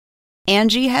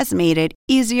Angie has made it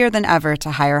easier than ever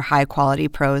to hire high-quality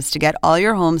pros to get all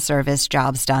your home service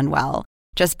jobs done well.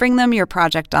 Just bring them your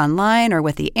project online or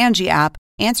with the Angie app,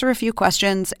 answer a few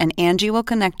questions, and Angie will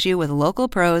connect you with local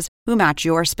pros who match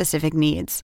your specific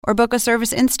needs. Or book a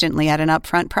service instantly at an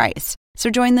upfront price. So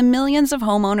join the millions of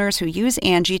homeowners who use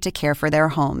Angie to care for their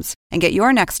homes and get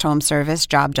your next home service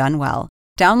job done well.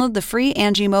 Download the free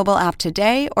Angie mobile app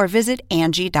today or visit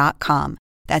Angie.com.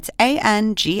 That's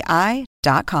ANGI.com.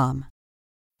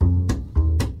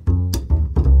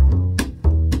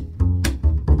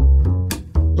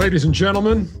 Ladies and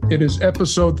gentlemen, it is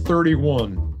episode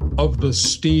 31 of The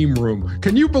Steam Room.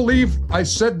 Can you believe I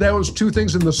said those two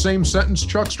things in the same sentence,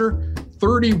 Chuckster?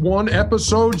 31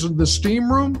 episodes of The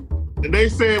Steam Room? And they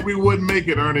said we wouldn't make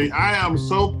it, Ernie. I am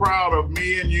so proud of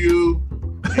me and you,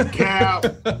 and Cap,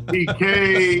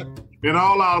 PK, and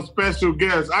all our special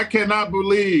guests. I cannot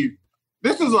believe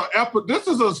this is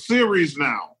a series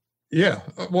now. Yeah,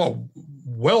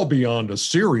 well beyond a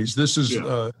series. This is,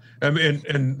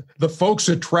 and the folks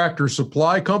at Tractor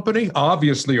Supply Company,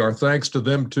 obviously our thanks to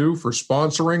them too for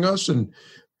sponsoring us. And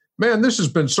man, this has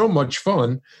been so much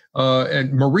fun.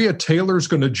 And Maria Taylor's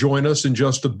going to join us in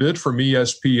just a bit from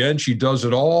ESPN. She does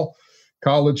it all.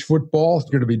 College football.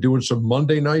 She's going to be doing some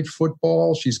Monday night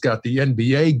football. She's got the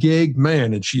NBA gig,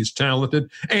 man, and she's talented.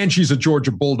 And she's a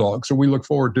Georgia Bulldog. So we look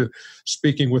forward to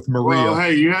speaking with Maria. Well,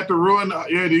 hey, you had to ruin.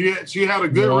 She had a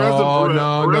good resume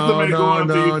going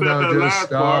until you said that last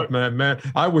stop, part. Man.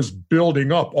 I was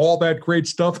building up all that great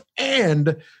stuff,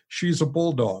 and she's a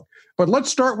Bulldog. But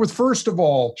let's start with, first of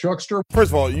all, Chuckster.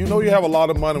 First of all, you know you have a lot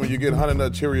of money when you get Honey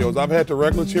Nut Cheerios. I've had the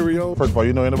regular Cheerios. First of all,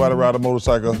 you know anybody ride a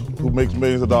motorcycle who makes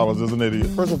millions of dollars is an idiot.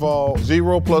 First of all,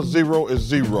 0 plus 0 is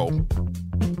 0.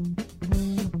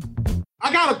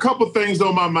 I got a couple things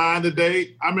on my mind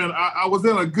today. I mean, I was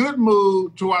in a good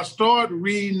mood till I started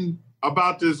reading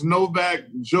about this Novak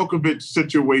Djokovic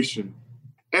situation.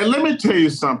 And let me tell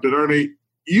you something, Ernie.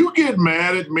 You get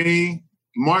mad at me.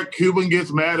 Mark Cuban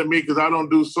gets mad at me because I don't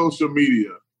do social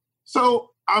media. So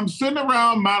I'm sitting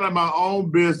around minding my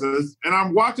own business, and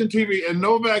I'm watching TV, and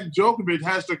Novak Djokovic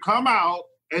has to come out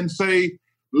and say,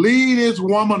 leave this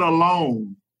woman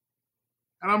alone.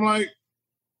 And I'm like,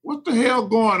 what the hell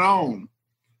going on?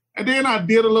 And then I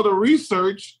did a little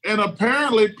research, and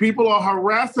apparently people are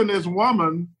harassing this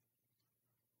woman,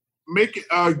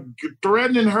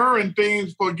 threatening her and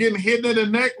things for getting hit in the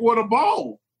neck with a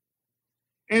ball.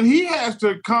 And he has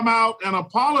to come out and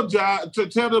apologize to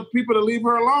tell the people to leave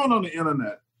her alone on the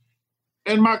internet.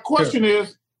 And my question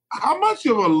is, how much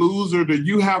of a loser do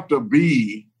you have to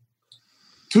be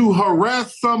to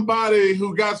harass somebody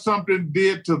who got something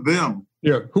did to them?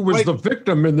 Yeah, who was the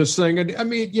victim in this thing. And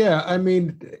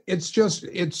it's just,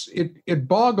 it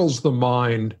boggles the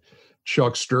mind,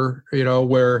 Chuckster,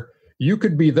 where you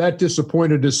could be that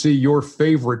disappointed to see your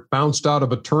favorite bounced out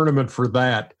of a tournament for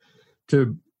that,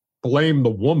 to blame the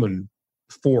woman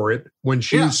for it when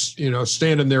she's,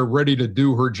 standing there ready to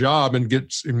do her job and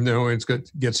gets hit in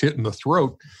the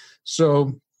throat.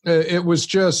 So it was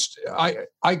just,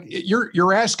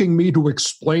 you're asking me to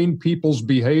explain people's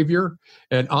behavior,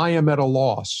 and I am at a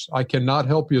loss. I cannot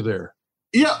help you there.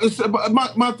 Yeah,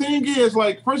 my thing is,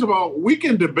 first of all, we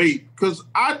can debate, because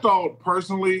I thought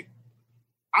personally,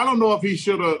 I don't know if he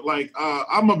should have,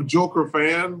 I'm a Joker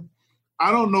fan.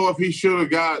 I don't know if he should have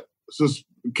got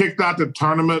kicked out the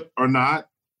tournament or not.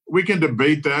 We can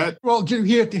debate that. Well,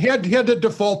 he had to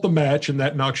default the match, and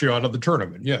that knocks you out of the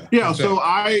tournament. Yeah. Yeah. Exactly. So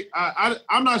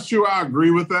I'm not sure I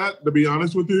agree with that, to be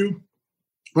honest with you,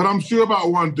 but I'm sure about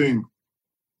one thing: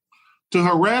 to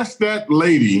harass that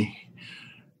lady,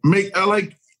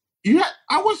 I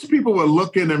wish people would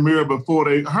look in the mirror before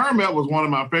they. Hermit was one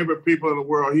of my favorite people in the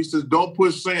world. He says, "Don't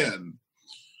push sand."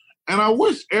 And I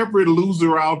wish every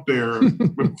loser out there,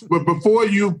 but before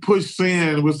you push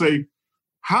sand, would say,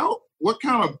 what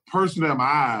kind of person am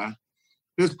I?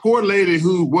 This poor lady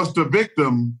who was the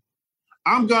victim,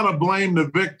 I'm going to blame the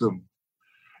victim.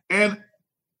 And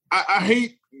I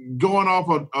hate going off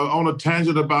on a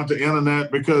tangent about the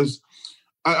internet, because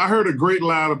I heard a great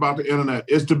line about the internet.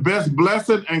 It's the best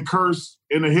blessing and curse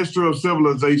in the history of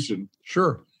civilization.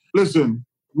 Sure. Listen,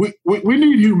 we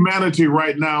need humanity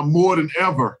right now more than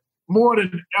ever. More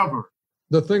than ever.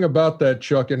 The thing about that,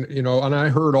 Chuck, and I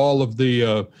heard all of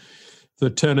the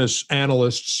tennis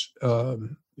analysts,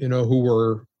 who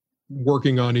were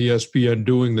working on ESPN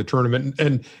doing the tournament,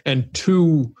 and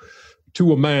to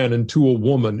a man and to a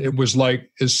woman, it was like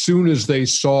as soon as they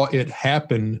saw it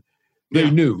happen,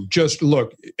 they knew. Just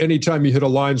look, anytime you hit a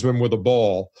linesman with a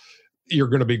ball, you're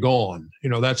going to be gone.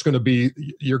 You're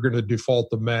going to default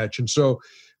the match, and so.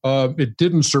 It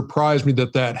didn't surprise me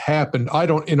that happened. I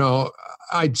don't,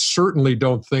 I certainly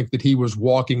don't think that he was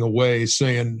walking away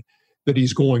saying that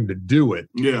he's going to do it.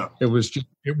 Yeah. It was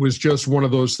just one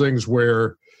of those things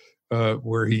where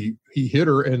he hit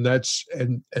her, and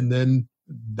then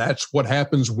that's what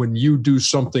happens when you do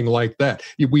something like that.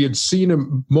 We had seen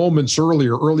him moments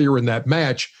earlier in that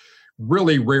match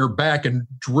really rear back and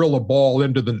drill a ball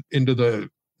into the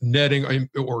netting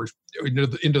or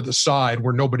into the side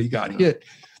where nobody got hit.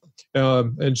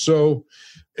 And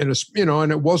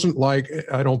it wasn't like,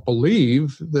 I don't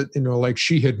believe that, like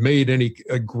she had made any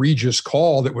egregious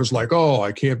call that was like, oh,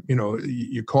 I can't,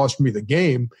 you cost me the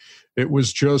game. It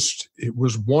was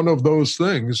one of those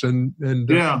things. And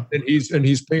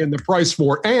he's paying the price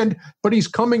for it. But he's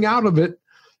coming out of it,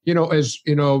 as,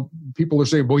 people are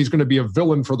saying, well, he's going to be a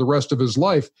villain for the rest of his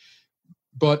life.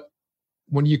 But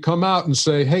when you come out and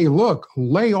say, hey, look,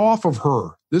 lay off of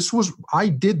her. I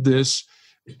did this.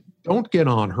 Don't get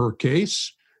on her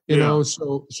case.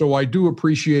 So I do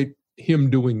appreciate him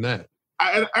doing that.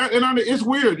 It's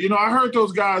weird. I heard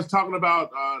those guys talking about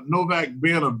Novak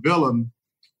being a villain,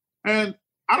 and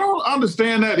I don't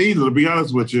understand that either, to be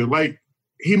honest with you. Like,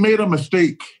 he made a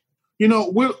mistake.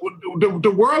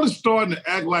 The world is starting to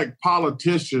act like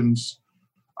politicians,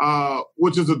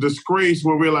 which is a disgrace,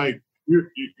 where we're like,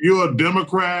 you're a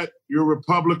Democrat, you're a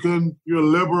Republican, you're a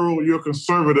liberal, you're a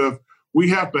conservative. We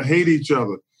have to hate each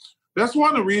other. That's one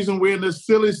of the reasons we're in this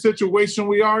silly situation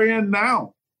we are in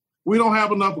now. We don't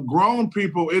have enough grown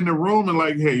people in the room and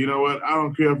like, hey, you know what? I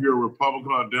don't care if you're a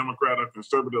Republican or a Democrat or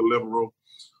conservative or liberal.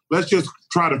 Let's just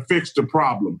try to fix the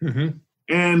problem. Mm-hmm.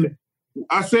 And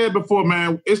I said before,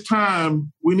 man, it's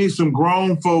time. We need some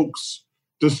grown folks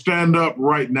to stand up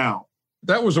right now.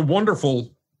 That was a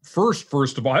wonderful first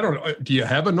of all. Do you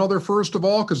have another first of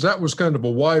all? Because that was kind of a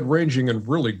wide-ranging and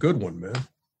really good one, man.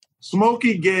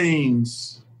 Smokey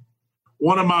Gaines.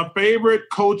 One of my favorite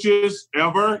coaches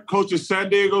ever, coaches San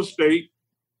Diego State.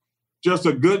 Just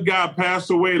a good guy, passed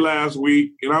away last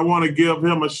week, and I want to give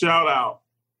him a shout out.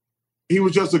 He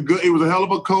was a hell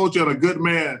of a coach and a good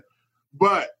man.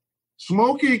 But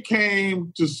Smokey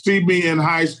came to see me in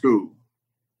high school.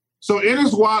 So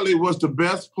Ennis Whatley was the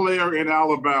best player in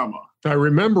Alabama. I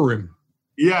remember him.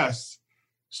 Yes.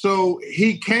 So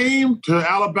he came to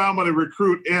Alabama to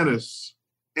recruit Ennis,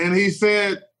 and he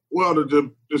said, well,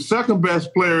 the second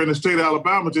best player in the state of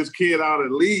Alabama is this kid out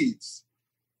at Leeds,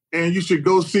 and you should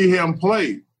go see him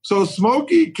play. So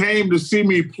Smokey came to see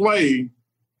me play,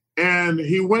 and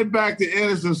he went back to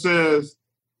Ennis and says,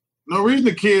 no reason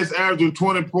the kid's averaging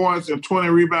 20 points and 20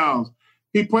 rebounds.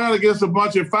 He playing against a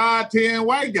bunch of 5'10"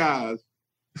 white guys.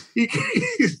 He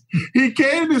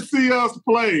came to see us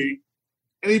play,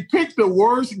 and he picked the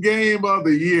worst game of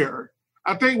the year.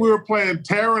 I think we were playing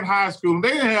Tarrant High School, and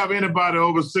they didn't have anybody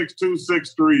over 6'2",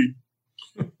 6'3".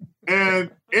 And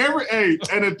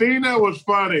the thing that was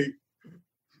funny,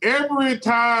 every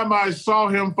time I saw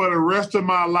him for the rest of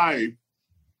my life,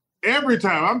 every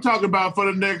time, I'm talking about for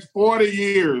the next 40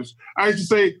 years, I used to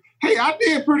say, hey, I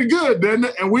did pretty good, didn't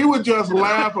I? And we would just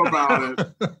laugh about it.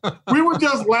 We would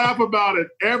just laugh about it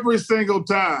every single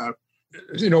time.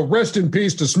 Rest in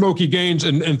peace to Smokey Gaines,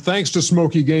 and thanks to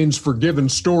Smokey Gaines for giving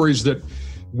stories that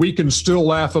we can still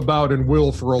laugh about and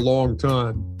will for a long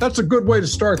time. That's a good way to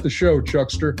start the show,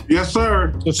 Chuckster. Yes,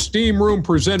 sir. The Steam Room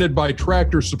presented by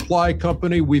Tractor Supply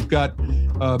Company. We've got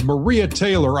Maria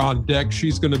Taylor on deck.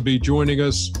 She's going to be joining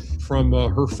us from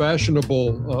her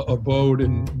fashionable abode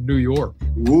in New York.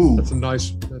 Ooh. That's a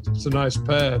nice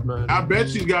pad, man. I bet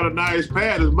she's got a nice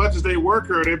pad. As much as they work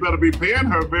her, they better be paying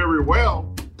her very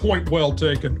well. Point well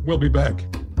taken. We'll be back.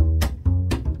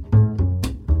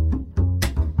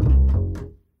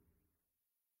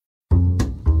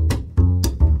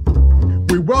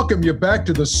 We welcome you back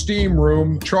to the Steam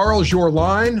Room. Charles, your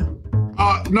line?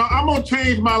 No, I'm going to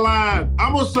change my line.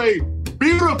 I'm going to say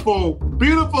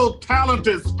beautiful,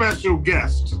 talented special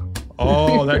guest.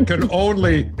 Oh, that could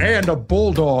only, and a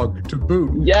bulldog to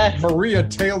boot. Yes. Maria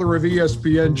Taylor of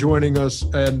ESPN joining us.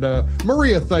 And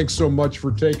Maria, thanks so much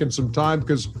for taking some time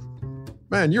because,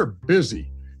 man, you're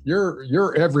busy.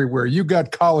 You're everywhere. You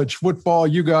got college football,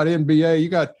 you got NBA, you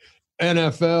got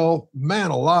NFL. Man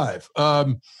alive.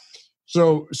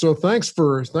 So thanks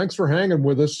for hanging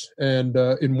with us and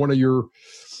in one of your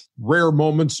rare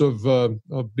moments of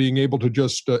being able to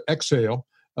just exhale.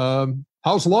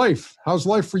 How's life? How's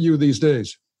life for you these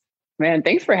days? Man,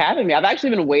 thanks for having me. I've actually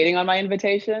been waiting on my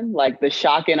invitation. Like the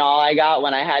shock and awe I got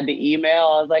when I had the email,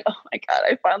 I was like, oh my God,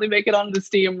 I finally make it onto the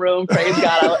Steam Room. Praise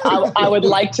God. I would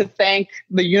like to thank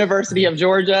the University of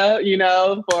Georgia,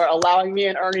 for allowing me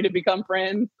and Ernie to become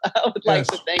friends. I would like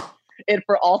to thank it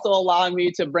for also allowing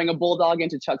me to bring a bulldog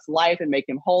into Chuck's life and make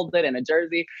him hold it in a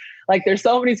jersey. Like, there's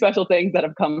so many special things that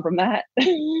have come from that.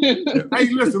 Hey,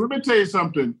 listen, let me tell you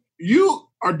something. You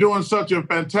are doing such a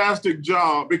fantastic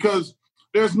job because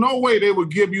there's no way they would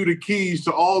give you the keys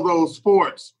to all those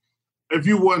sports if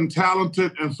you wasn't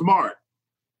talented and smart.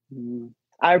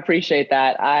 I appreciate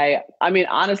that. I mean,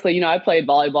 honestly, I played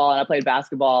volleyball and I played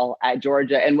basketball at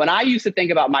Georgia. And when I used to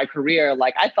think about my career,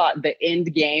 like, I thought the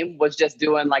end game was just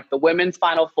doing like the women's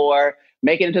Final Four,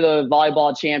 making it to the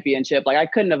volleyball championship. Like, I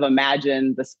couldn't have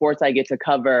imagined the sports I get to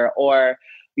cover, or,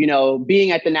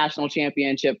 being at the national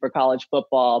championship for college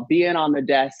football, being on the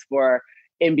desk for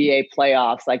NBA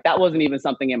playoffs. Like, that wasn't even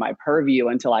something in my purview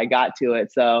until I got to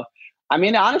it. So, I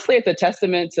mean, honestly, it's a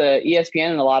testament to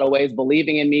ESPN in a lot of ways,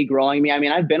 believing in me, growing me. I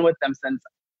mean, I've been with them since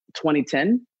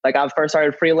 2010. Like, I first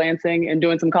started freelancing and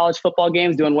doing some college football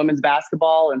games, doing women's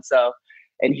basketball.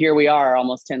 And here we are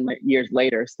almost 10 years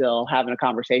later, still having a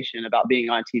conversation about being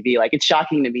on TV. Like, it's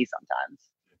shocking to me sometimes.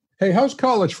 Hey, how's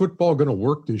college football going to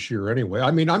work this year anyway? I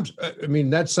mean,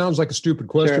 that sounds like a stupid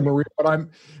question, sure, Maria, but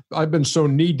I've been so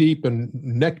knee deep and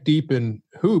neck deep in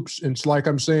hoops. It's like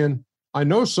I'm saying, I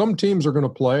know some teams are going to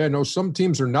play. I know some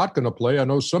teams are not going to play. I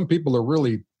know some people are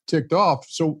really ticked off.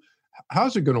 So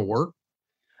how's it going to work?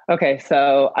 Okay.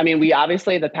 So, I mean,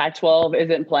 the Pac-12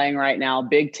 isn't playing right now.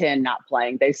 Big Ten not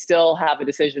playing. They still have a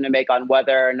decision to make on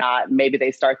whether or not maybe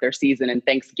they start their season in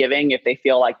Thanksgiving if they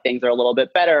feel like things are a little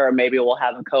bit better, or maybe we'll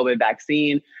have a COVID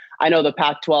vaccine. I know the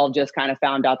Pac-12 just kind of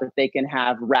found out that they can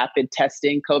have rapid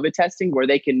testing, COVID testing, where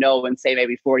they can know in, say,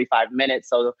 maybe 45 minutes.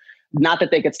 So not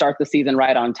that they could start the season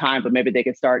right on time, but maybe they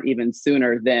could start even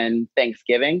sooner than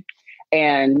Thanksgiving.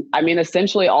 And I mean,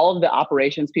 essentially all of the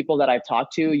operations people that I've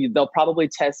talked to, they'll probably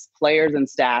test players and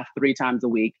staff 3 times a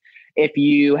week. If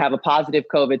you have a positive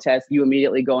COVID test, you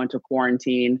immediately go into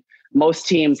quarantine. Most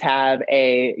teams have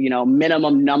a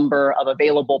minimum number of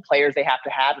available players they have to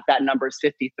have. If that number is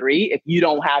 53, if you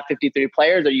don't have 53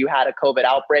 players, or you had a COVID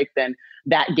outbreak, then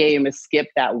that game is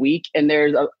skipped that week. And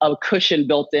there's a cushion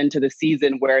built into the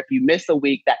season where if you miss a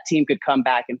week, that team could come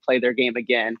back and play their game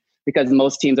again, because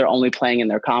most teams are only playing in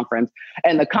their conference.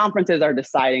 And the conferences are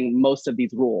deciding most of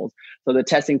these rules. So the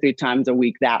testing 3 times a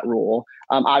week, that rule.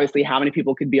 Obviously, how many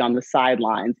people could be on the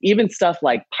sidelines. Even stuff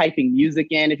like piping music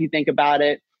in, if you think about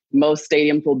it. Most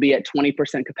stadiums will be at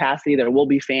 20% capacity. There will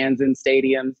be fans in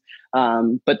stadiums.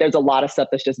 But there's a lot of stuff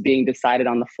that's just being decided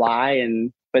on the fly.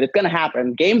 But it's going to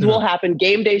happen. Games will happen.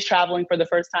 Game Day's traveling for the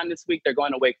first time this week. They're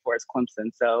going to Wake Forest,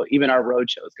 Clemson. So even our road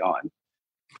show's going.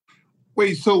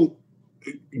 Wait, so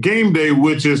Game Day,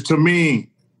 which is, to me,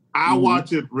 I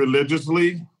watch it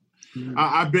religiously.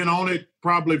 I've been on it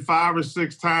probably 5 or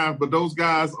 6 times, but those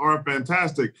guys are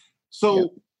fantastic.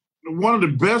 So one of the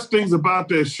best things about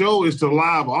their show is the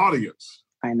live audience.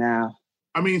 I know.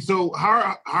 I mean, so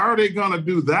how are they going to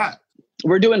do that?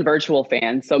 We're doing virtual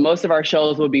fans. So most of our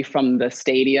shows will be from the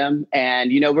stadium.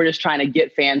 And, we're just trying to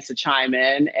get fans to chime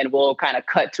in, and we'll kind of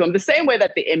cut to them the same way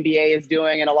that the NBA is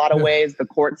doing in a lot of ways, the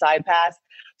courtside pass.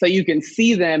 So you can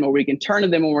see them, or we can turn to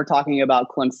them when we're talking about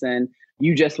Clemson.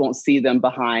 You just won't see them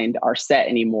behind our set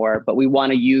anymore. But we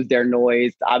want to use their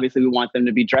noise. Obviously, we want them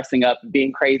to be dressing up,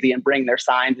 being crazy, and bring their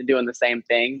signs and doing the same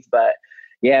things. But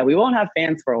yeah, we won't have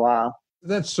fans for a while.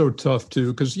 That's so tough,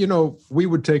 too, because, we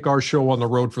would take our show on the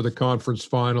road for the conference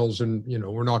finals, and,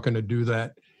 we're not going to do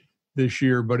that this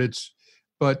year. But it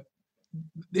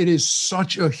is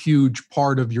such a huge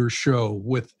part of your show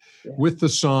with the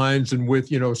signs, and with,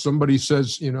 somebody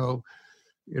says,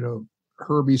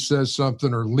 Herbie says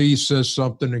something, or Lee says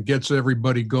something, and gets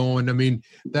everybody going. I mean,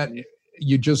 that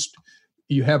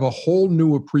you have a whole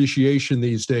new appreciation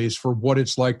these days for what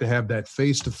it's like to have that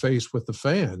face-to-face with the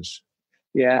fans.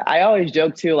 Yeah, I always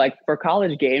joke too, like for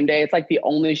College Game Day, it's like the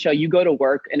only show you go to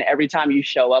work, and every time you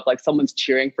show up, like someone's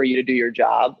cheering for you to do your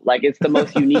job. Like, it's the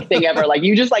most unique thing ever. Like,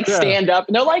 you just stand up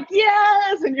and they're like,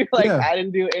 yes. And you're like, I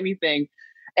didn't do anything.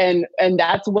 And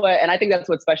that's and I think that's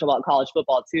what's special about college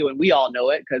football too. And we all know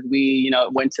it because we,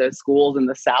 went to schools in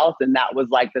the South, and that was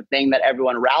like the thing that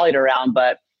everyone rallied around.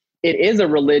 But it is a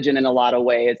religion in a lot of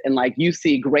ways. And like, you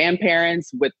see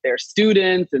grandparents with their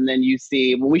students, and then you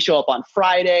see when we show up on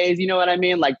Fridays, you know what I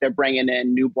mean? Like, they're bringing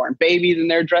in newborn babies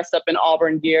and they're dressed up in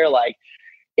Auburn gear. Like,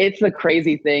 it's a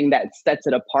crazy thing that sets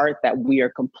it apart that we are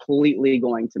completely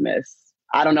going to miss.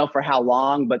 I don't know for how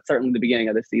long, but certainly the beginning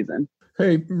of the season.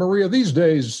 Hey, Maria, these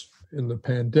days in the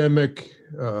pandemic,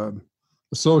 the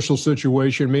social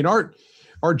situation, I mean, our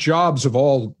jobs have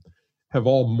all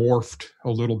morphed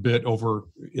a little bit over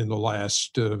in the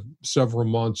last several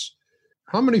months.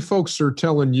 How many folks are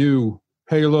telling you,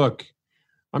 hey, look,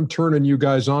 I'm turning you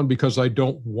guys on because I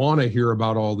don't want to hear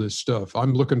about all this stuff.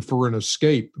 I'm looking for an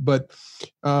escape. But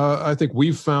I think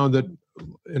we've found that,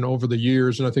 over the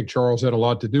years, and I think Charles had a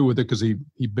lot to do with it because he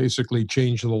basically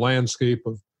changed the landscape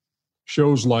of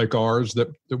shows like ours, that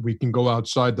we can go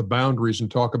outside the boundaries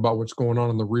and talk about what's going on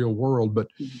in the real world. But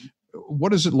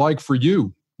what is it like for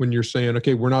you when you're saying,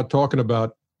 okay, we're not talking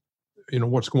about,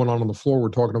 what's going on the floor, we're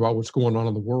talking about what's going on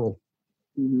in the world?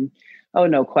 Mm-hmm. Oh,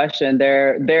 no question.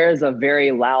 There's a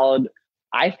very loud,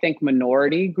 I think,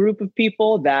 minority group of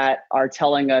people that are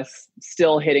telling us,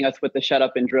 still hitting us with the shut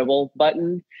up and dribble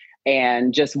button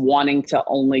and just wanting to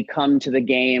only come to the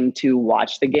game to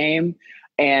watch the game.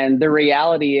 And the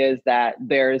reality is that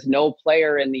there's no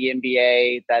player in the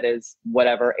NBA that is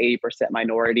whatever 80%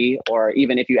 minority, or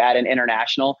even if you add an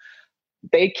international,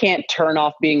 they can't turn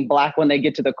off being Black when they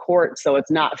get to the court. So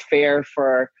it's not fair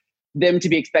for them to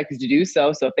be expected to do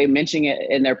so. So if they mention it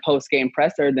in their post-game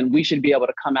presser, then we should be able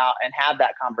to come out and have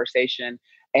that conversation.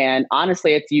 And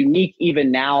honestly, it's unique even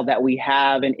now that we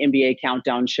have an NBA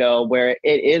countdown show where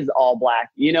it is all Black.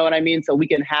 You know what I mean? So we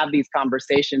can have these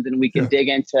conversations and we can dig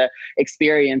into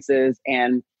experiences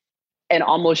and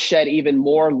almost shed even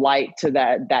more light to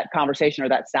that conversation or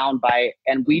that soundbite.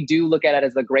 And we do look at it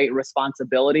as a great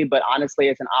responsibility, but honestly,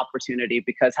 it's an opportunity,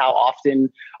 because how often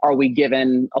are we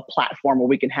given a platform where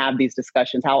we can have these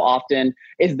discussions? How often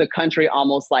is the country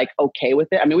almost like okay with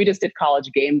it? I mean, we just did College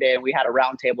Game Day and we had a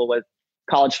roundtable with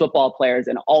college football players,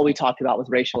 and all we talked about was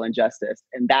racial injustice.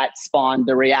 And that spawned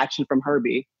the reaction from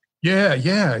Herbie. Yeah,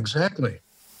 exactly.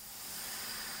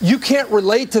 You can't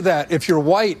relate to that if you're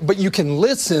white, but you can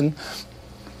listen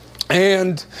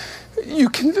and you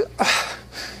can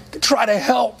try to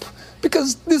help,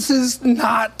 because this is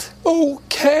not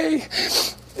okay.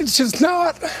 It's just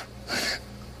not.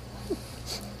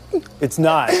 It's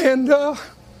not. And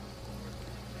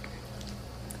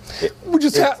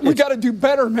we got to do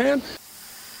better, man.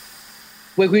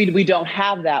 We don't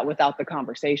have that without the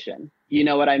conversation. You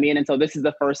know what I mean? And so this is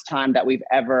the first time that we've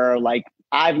ever,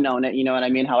 I've known it, you know what I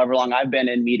mean? However long I've been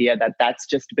in media, that's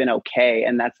just been okay.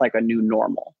 And that's like a new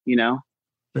normal, Yeah.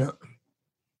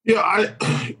 Yeah,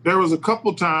 there was a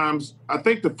couple times, I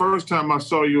think the first time I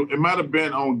saw you, it might have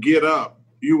been on Get Up.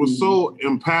 You were so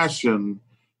impassioned.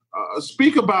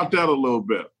 Speak about that a little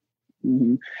bit.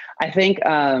 Mm-hmm. I think,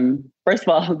 first of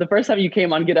all, the first time you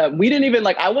came on Get Up, we didn't even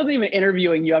I wasn't even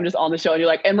interviewing you. I'm just on the show and you're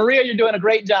like, and Maria, you're doing a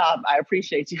great job. I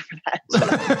appreciate you for that.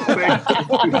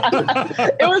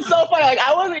 It was so funny.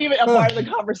 I wasn't even a part of the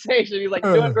conversation. He's like,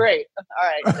 doing great. All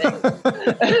right,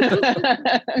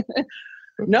 thanks.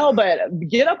 No, but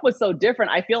Get Up was so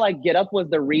different. I feel like Get Up was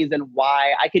the reason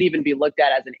why I could even be looked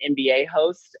at as an NBA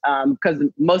host, because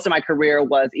most of my career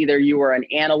was either you were an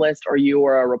analyst or you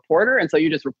were a reporter. And so you're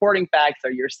just reporting facts,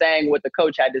 or you're saying what the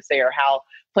coach had to say or how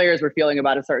players were feeling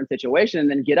about a certain situation.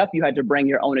 And then Get Up, you had to bring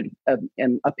your own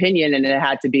opinion, and it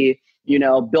had to be,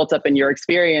 built up in your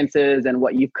experiences and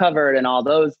what you've covered and all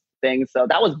those things. So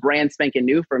that was brand spanking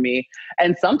new for me.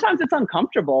 And sometimes it's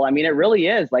uncomfortable. I mean, it really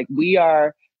is. We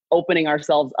are opening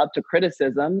ourselves up to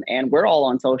criticism, and we're all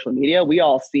on social media. We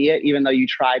all see it, even though you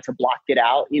try to block it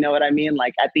out. You know what I mean?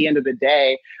 At the end of the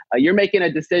day, you're making a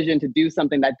decision to do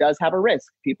something that does have a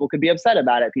risk. People could be upset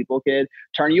about it. People could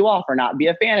turn you off or not be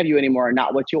a fan of you anymore, or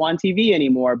not watch you on TV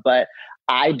anymore. But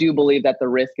I do believe that the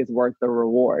risk is worth the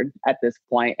reward at this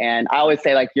point. And I always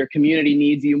say, your community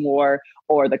needs you more,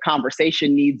 or the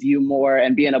conversation needs you more.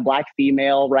 And being a Black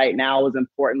female right now is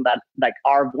important, that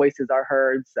our voices are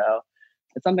heard. So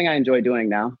it's something I enjoy doing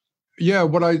now. Yeah,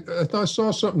 what I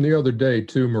saw something the other day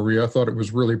too, Maria. I thought it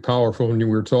was really powerful when you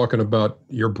were talking about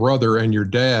your brother and your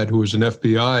dad, who was an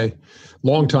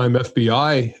longtime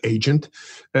FBI agent,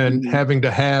 and having to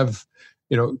have,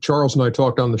 Charles and I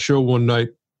talked on the show one night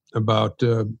about,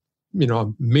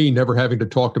 me never having to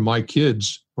talk to my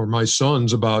kids or my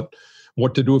sons about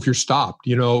what to do if you're stopped,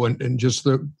 and just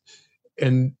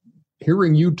and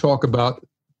hearing you talk about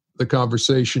the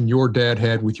conversation your dad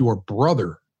had with your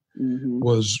brother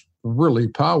was really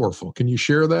powerful. Can you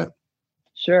share that?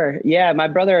 Sure. Yeah. My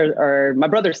brother's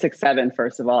 6'7",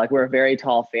 first of all. We're a very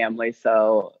tall family.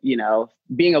 So,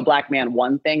 being a Black man,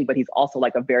 one thing, but he's also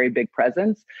a very big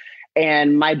presence.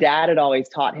 And my dad had always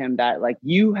taught him that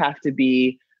you have to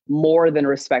be more than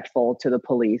respectful to the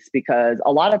police, because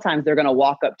a lot of times they're going to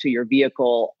walk up to your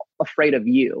vehicle afraid of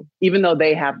you, even though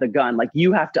they have the gun.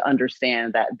 You have to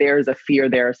understand that there's a fear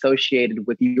there associated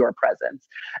with your presence,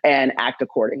 and act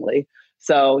accordingly.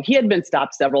 So he had been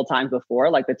stopped several times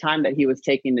before. The time that he was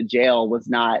taken to jail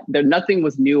nothing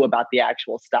was new about the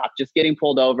actual stop, just getting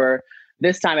pulled over.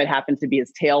 This time it happened to be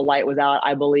his tail light was out,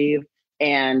 I believe.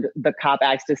 And the cop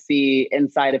asked to see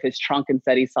inside of his trunk and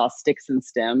said he saw sticks and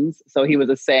stems. So he was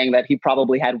just saying that he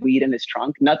probably had weed in his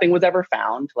trunk. Nothing was ever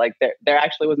found. Like there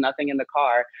actually was nothing in the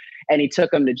car. And he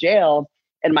took him to jail.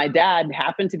 And my dad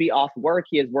happened to be off work.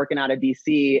 He is working out of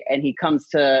DC, and he comes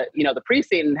to, the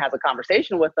precinct and has a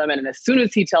conversation with them. And as soon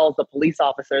as he tells the police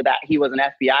officer that he was an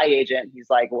FBI agent,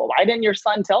 he's like, well, why didn't your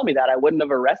son tell me that? I wouldn't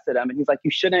have arrested him. And he's like, you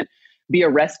shouldn't be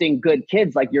arresting good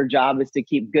kids. Like, your job is to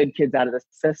keep good kids out of the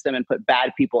system and put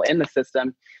bad people in the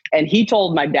system. And he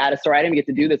told my dad a story. I didn't get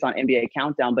to do this on NBA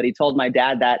Countdown, but he told my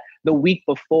dad that the week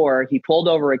before he pulled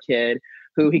over a kid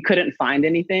who he couldn't find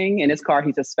anything in his car.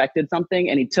 He suspected something,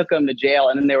 and he took him to jail,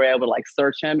 and then they were able to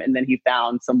search him, and then he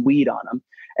found some weed on him.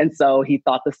 And so he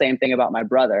thought the same thing about my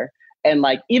brother. And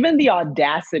even the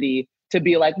audacity to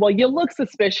be like, well, you look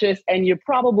suspicious and you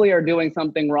probably are doing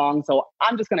something wrong, so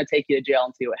I'm just going to take you to jail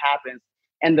and see what happens.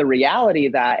 And the reality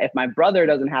that if my brother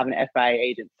doesn't have an FBI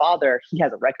agent father, he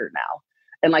has a record now.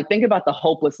 And think about the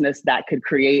hopelessness that could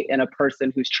create in a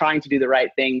person who's trying to do the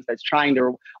right things, that's trying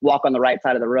to walk on the right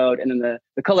side of the road. And then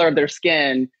the color of their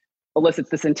skin elicits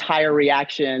this entire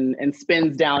reaction and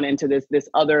spins down into this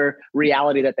other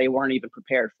reality that they weren't even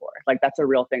prepared for. That's a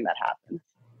real thing that happens.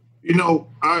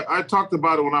 I talked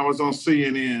about it when I was on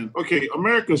CNN. Okay,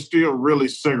 America's still really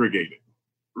segregated.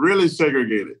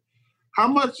 How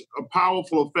much a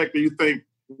powerful effect do you think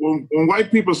when white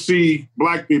people see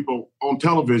black people on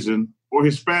television or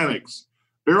Hispanics,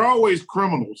 they're always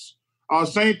criminals.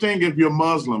 Same thing if you're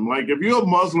Muslim. If you're a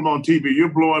Muslim on TV, you're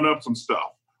blowing up some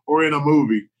stuff or in a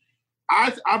movie.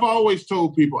 I've always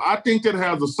told people, I think that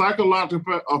has a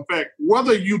psychological effect,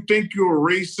 whether you think you're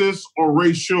racist or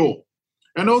racial.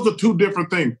 And those are two different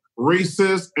things,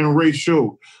 racist and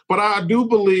racial. But I do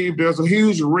believe there's a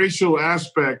huge racial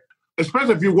aspect,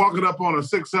 especially if you're walking up on a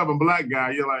 6'7" black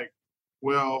guy. You're like,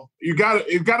 well, it's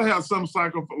got to have some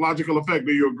psychological effect.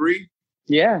 Do you agree?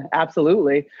 Yeah,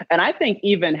 absolutely. And I think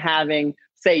even having,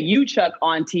 say, you, Chuck,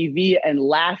 on TV and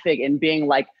laughing and being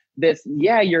like this,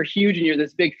 yeah, you're huge and you're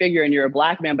this big figure and you're a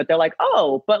black man, but they're like,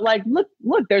 oh, but look,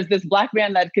 there's this black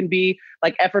man that can be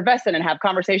effervescent and have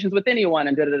conversations with anyone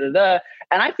and da-da-da-da.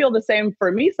 And I feel the same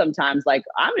for me sometimes.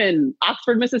 I'm in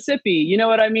Oxford, Mississippi, you know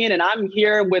what I mean? And I'm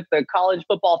here with the college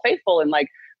football faithful, and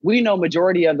we know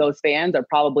majority of those fans are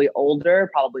probably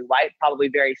older, probably white, probably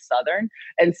very Southern.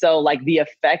 And so the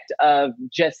effect of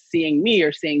just seeing me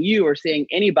or seeing you or seeing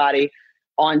anybody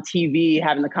on TV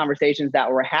having the conversations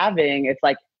that we're having, it's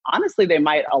honestly, they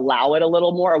might allow it a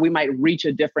little more, or we might reach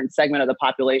a different segment of the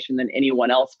population than anyone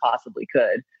else possibly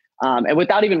could. And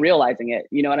without even realizing it,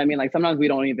 you know what I mean? Sometimes we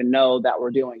don't even know that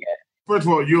we're doing it. First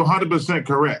of all, you're 100%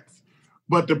 correct.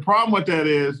 But the problem with that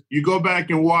is you go back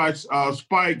and watch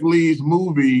Spike Lee's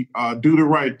movie, Do the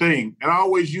Right Thing. And I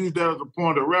always use that as a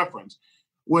point of reference.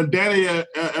 When Danny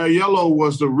Aiello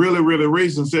was the really, really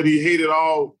racist, said he hated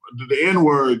all the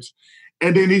N-words.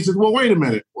 And then he said, well, wait a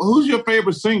minute. Well, who's your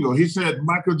favorite singer? He said,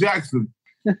 Michael Jackson.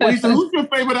 Well, he said, who's your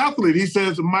favorite athlete? He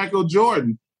says, Michael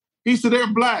Jordan. He said,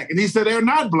 they're black. And he said, they're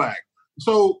not black.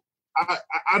 So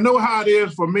I know how it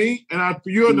is for me. And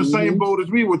you're in the same boat as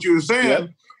me, what you were saying.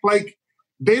 Yep.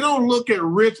 They don't look at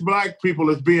rich black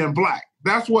people as being black.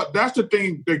 That's the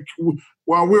thing that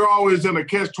while we're always in a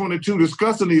catch-22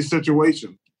 discussing these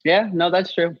situations. Yeah, no,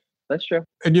 that's true. That's true.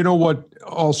 And you know what,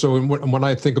 also, and when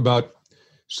I think about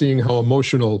seeing how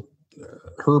emotional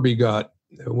Herbie got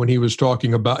when he was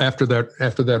talking about after that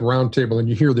roundtable, and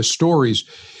you hear the stories,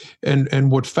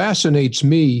 and what fascinates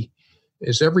me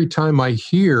is every time I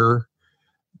hear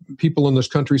people in this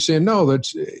country saying, no,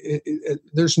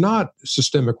 there's not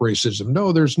systemic racism.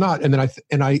 No, there's not. And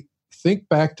then I think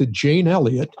back to Jane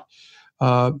Elliott,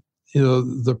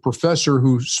 the professor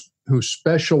who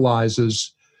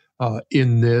specializes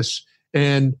in this,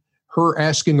 and her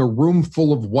asking a room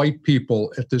full of white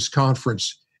people at this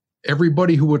conference,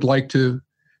 everybody who would like to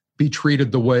be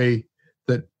treated the way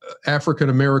that African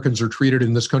Americans are treated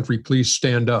in this country, please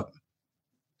stand up.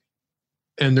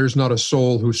 And there's not a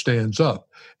soul who stands up.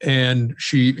 And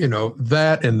she,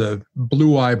 that and the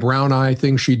blue eye, brown eye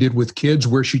thing she did with kids,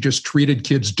 where she just treated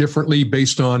kids differently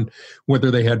based on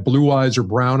whether they had blue eyes or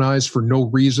brown eyes for no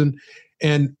reason.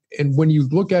 And when you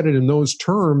look at it in those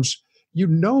terms,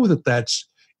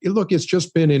 it's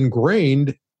just been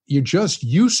ingrained. You're just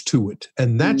used to it.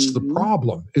 And that's the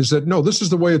problem, is that, no, this is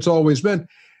the way it's always been.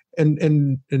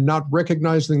 And not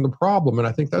recognizing the problem. And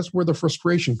I think that's where the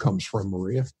frustration comes from,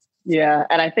 Maria. Yeah.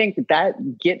 And I think that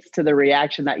gets to the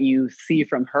reaction that you see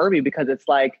from Herbie, because it's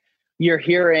you're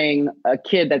hearing a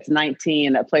kid that's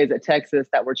 19 that plays at Texas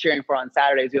that we're cheering for on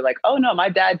Saturdays. You're like, oh no, my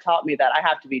dad taught me that I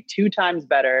have to be 2 times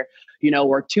better,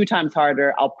 work 2 times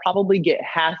harder. I'll probably get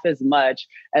half as much,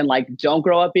 and like, don't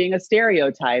grow up being a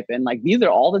stereotype. And like, these are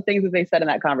all the things that they said in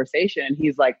that conversation. And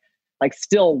he's like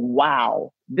still,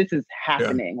 wow, this is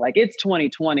happening. Yeah. Like, it's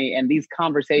 2020 and these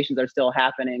conversations are still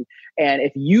happening. And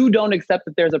if you don't accept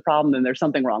that there's a problem, then there's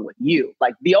something wrong with you.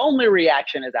 Like, the only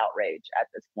reaction is outrage at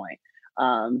this point.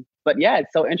 But yeah,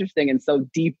 it's so interesting and so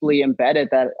deeply embedded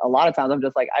that a lot of times I'm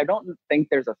just like, I don't think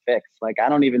there's a fix. Like, I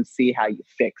don't even see how you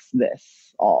fix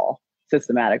this all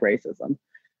systematic racism.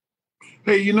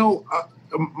 Hey,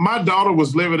 my daughter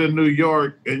was living in New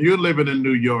York and you're living in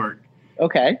New York.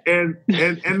 Okay. And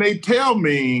they tell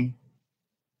me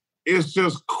it's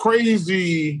just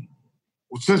crazy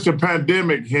since the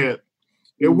pandemic hit.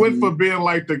 It went from being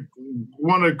like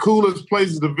one of the coolest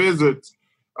places to visit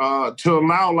to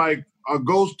now like a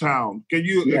ghost town. Can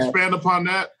you expand upon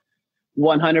that?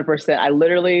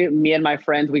 100%. Me and my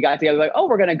friends, we got together like, oh,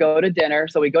 we're going to go to dinner.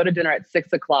 So we go to dinner at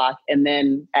 6:00. And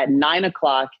then at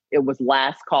 9:00, it was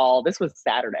last call. This was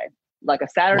Saturday. Like a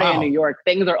Saturday in New York,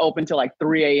 things are open till like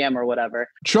 3 a.m. or whatever.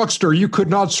 Chuckster, you could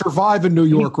not survive in New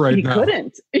York now. You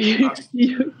couldn't.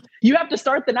 You have to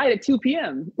start the night at 2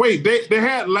 p.m. Wait, they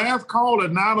had last call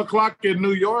at 9:00 in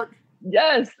New York?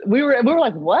 Yes. We were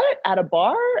like, what? At a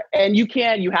bar? And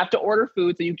you have to order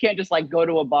food. So you can't just like go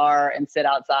to a bar and sit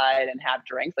outside and have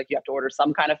drinks. Like, you have to order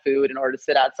some kind of food in order to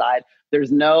sit outside.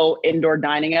 There's no indoor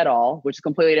dining at all, which is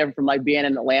completely different from like being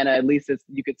in Atlanta. At least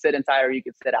you could sit inside or you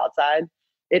could sit outside.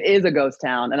 It is a ghost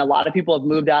town, and a lot of people have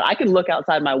moved out. I can look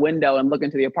outside my window and look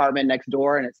into the apartment next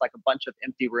door, and it's like a bunch of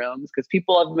empty rooms because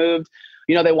people have moved.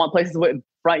 They want places with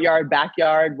front yard,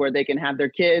 backyard where they can have their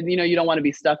kids. You don't want to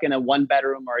be stuck in a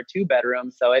 1-bedroom or a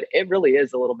 2-bedroom. So it really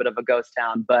is a little bit of a ghost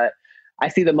town. But I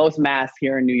see the most masks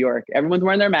here in New York. Everyone's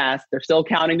wearing their masks. They're still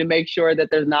counting to make sure that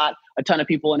there's not a ton of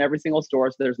people in every single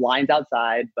store. So there's lines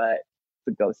outside, but it's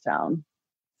a ghost town.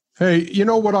 Hey,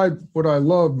 what I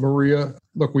love, Maria,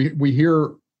 look, we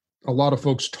hear a lot of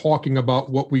folks talking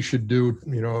about what we should do,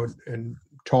 and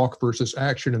talk versus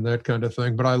action and that kind of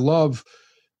thing. But I love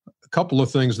a couple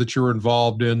of things that you're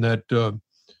involved in, that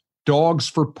Dogs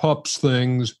for Pups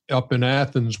things up in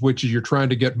Athens, which is you're trying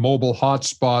to get mobile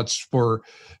hotspots for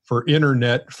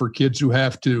internet for kids who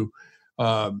have to,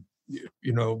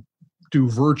 do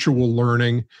virtual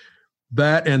learning.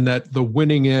 That and that the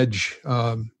Winning Edge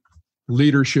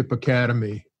Leadership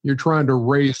Academy. You're trying to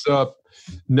raise up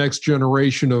next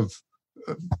generation of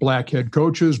Black head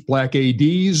coaches, Black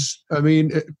ADs. I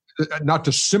mean, not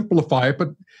to simplify it,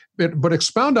 but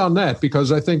expound on that,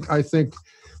 because I think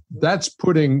that's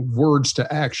putting words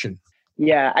to action.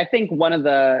 Yeah, I think one of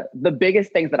the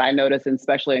biggest things that I notice,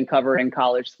 especially in covering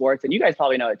college sports, and you guys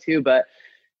probably know it too, but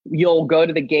you'll go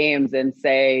to the games and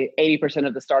say 80%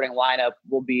 of the starting lineup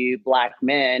will be Black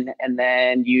men. And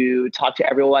then you talk to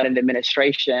everyone in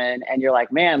administration and you're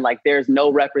like, man, like, there's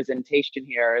no representation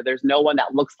here. There's no one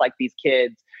that looks like these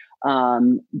kids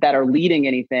that are leading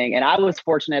anything. And I was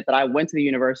fortunate that I went to the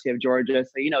University of Georgia.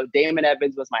 So, Damon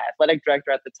Evans was my athletic director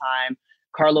at the time.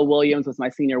 Carla Williams was my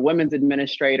senior women's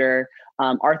administrator.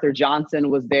 Arthur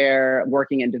Johnson was there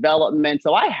working in development.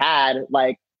 So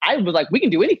I was like, we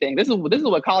can do anything. This is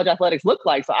what college athletics look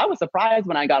like. So I was surprised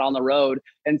when I got on the road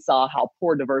and saw how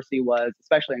poor diversity was,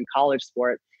 especially in college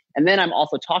sport. And then I'm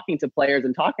also talking to players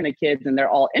and talking to kids, and they're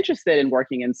all interested in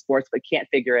working in sports, but can't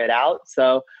figure it out.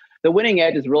 So the Winning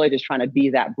Edge is really just trying to be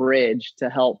that bridge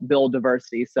to help build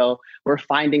diversity. So we're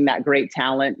finding that great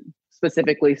talent,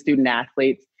 specifically student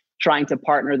athletes, trying to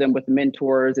partner them with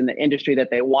mentors in the industry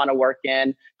that they want to work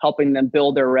in, helping them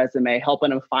build their resume, helping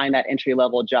them find that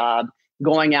entry-level job,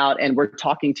 going out, and we're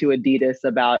talking to Adidas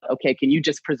about, okay, can you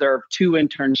just preserve 2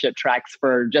 internship tracks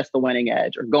for just the Winning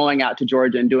Edge, or going out to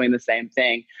Georgia and doing the same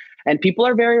thing. And people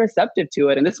are very receptive to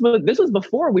it. And this was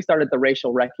before we started the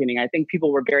racial reckoning. I think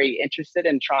people were very interested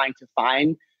in trying to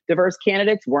find diverse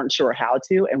candidates, weren't sure how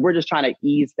to, and we're just trying to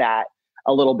ease that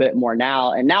a little bit more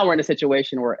now. And now we're in a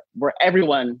situation where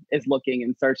everyone is looking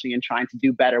and searching and trying to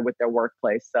do better with their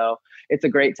workplace. So it's a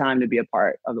great time to be a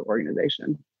part of the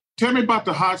organization. Tell me about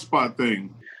the hotspot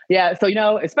thing. Yeah.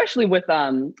 So, especially with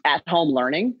at-home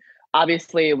learning,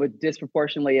 obviously it would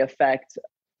disproportionately affect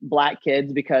Black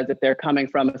kids, because if they're coming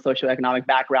from a socioeconomic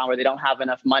background where they don't have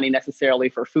enough money necessarily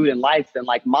for food and lights, then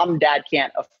like mom and dad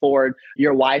can't afford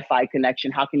your Wi-Fi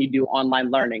connection. How can you do online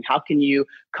learning? How can you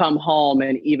come home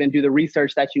and even do the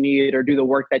research that you need or do the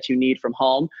work that you need from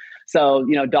home? So,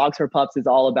 Dogs for Pups is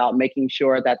all about making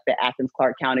sure that the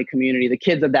Athens-Clarke County community, the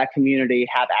kids of that community,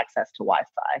 have access to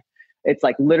Wi-Fi. It's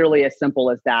like literally as simple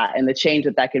as that. And the change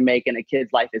that can make in a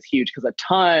kid's life is huge, because a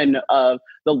ton of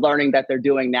the learning that they're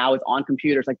doing now is on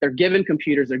computers. Like they're given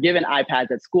computers, they're given iPads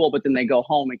at school, but then they go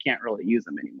home and can't really use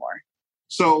them anymore.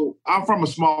 So I'm from a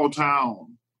small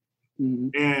town,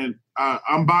 and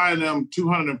I'm buying them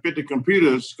 250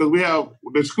 computers because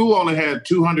the school only had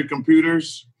 200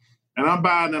 computers, and I'm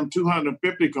buying them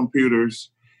 250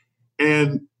 computers.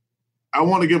 And I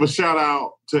want to give a shout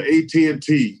out to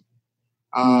AT&T.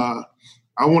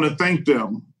 I want to thank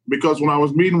them, because when I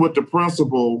was meeting with the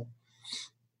principal,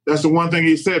 that's the one thing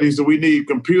he said. He said, we need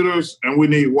computers and we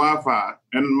need Wi-Fi.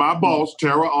 And my boss,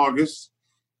 Tara August,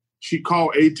 she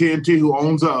called AT&T, who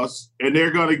owns us, and they're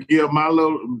going to give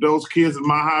those kids in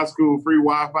my high school free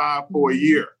Wi-Fi for a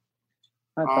year.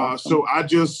 Awesome. So I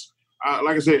just,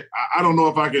 like I said, I don't know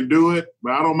if I can do it,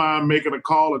 but I don't mind making a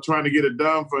call or trying to get it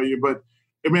done for you. But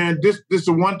man, this is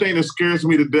the one thing that scares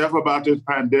me to death about this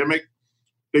pandemic.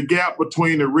 The gap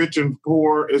between the rich and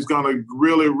poor is going to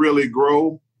really, really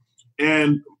grow.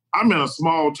 And I'm in a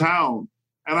small town,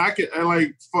 and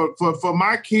for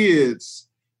my kids,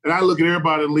 and I look at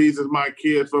everybody that leads as my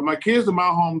kids, for my kids in my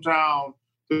hometown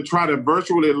to try to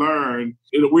virtually learn,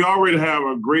 we already have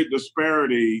a great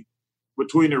disparity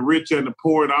between the rich and the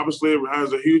poor, and obviously it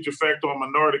has a huge effect on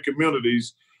minority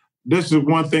communities. This is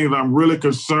one thing that I'm really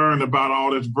concerned about,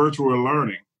 all this virtual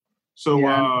learning.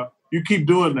 So you keep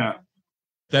doing that.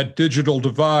 That digital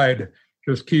divide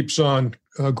just keeps on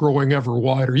growing ever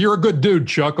wider. You're a good dude,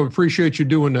 Chuck. I appreciate you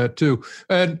doing that too.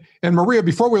 And Maria,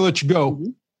 before we let you go,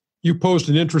 you posed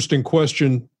an interesting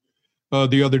question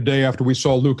the other day after we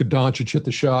saw Luka Doncic hit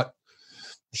the shot.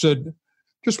 You said,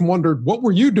 just wondered, what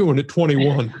were you doing at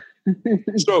 21?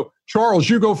 So, Charles,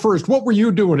 you go first. What were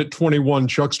you doing at 21,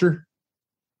 Chuckster?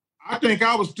 I think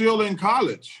I was still in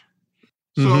college.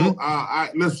 So, I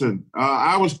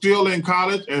was still in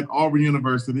college at Auburn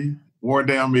University, War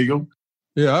Down Eagle.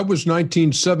 Yeah, I was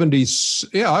 1970.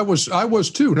 Yeah, I was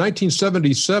too.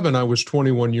 1977, I was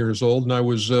 21 years old, and I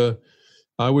was at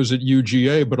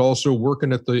UGA, but also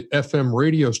working at the FM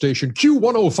radio station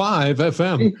Q105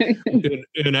 FM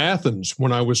in Athens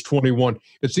when I was 21.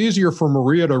 It's easier for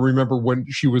Maria to remember when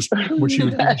she was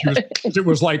it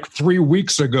was like 3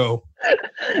 weeks ago.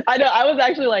 I know. I was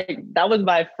actually that was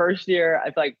my first year. I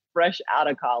feel like fresh out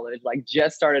of college,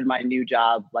 just started my new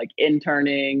job,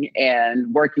 interning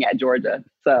and working at Georgia.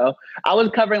 So I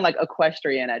was covering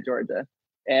equestrian at Georgia.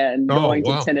 And going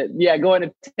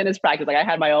to tennis practice. I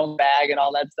had my own bag and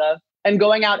all that stuff, and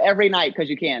going out every night because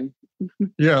you can.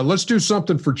 Yeah, let's do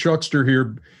something for Chuckster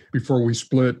here before we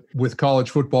split, with college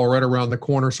football right around the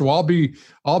corner. So I'll be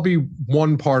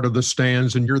one part of the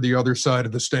stands and you're the other side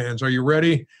of the stands. Are you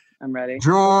ready? I'm ready.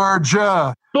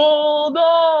 Georgia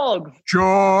Bulldogs.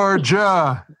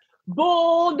 Georgia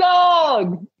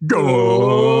Bulldogs. Go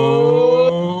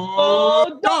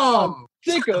Dogs.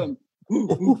 Kick 'em.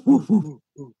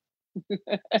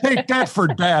 Take that for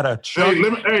data, Chuck.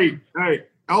 Hey,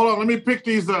 hold on. Let me pick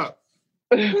these up.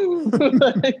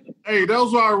 Hey,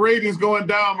 those are our ratings going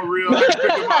down, Maria. Let's pick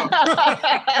them up.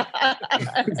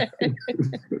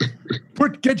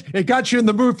 It got you in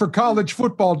the mood for college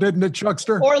football, didn't it,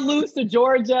 Chuckster? Or lose to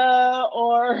Georgia,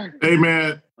 or... Hey,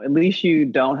 man. At least you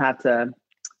don't have to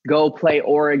go play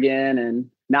Oregon and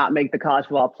not make the college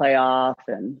football playoff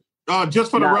and...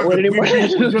 Just for the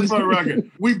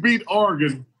record, we beat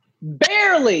Oregon.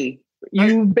 Barely.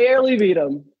 You barely beat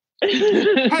them.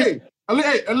 Hey, at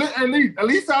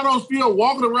least I don't feel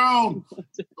walking around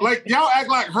like y'all act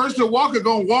like Herschel Walker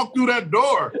gonna walk through that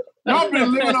door. Y'all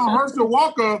been living on Herschel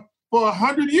Walker for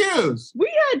 100 years.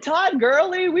 We had Todd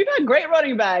Gurley. We've had great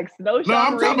running backs. No,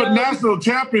 I'm talking about national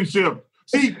championship.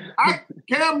 See,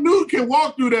 Cam Newton can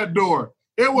walk through that door.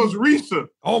 It was recent.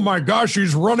 Oh my gosh,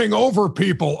 he's running over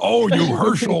people. Oh, you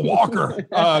Herschel Walker.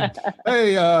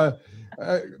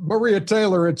 Maria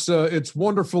Taylor, it's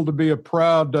wonderful to be a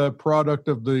proud product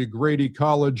of the Grady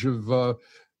College of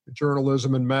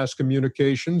Journalism and Mass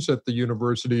Communications at the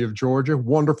University of Georgia.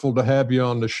 Wonderful to have you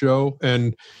on the show,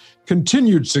 and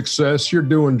continued success. You're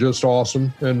doing just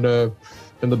awesome, and the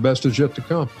best is yet to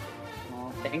come.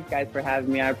 Well, thanks, guys, for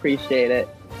having me. I appreciate it.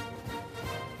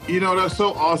 You know, that's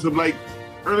so awesome.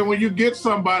 Ernie, when you get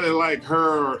somebody like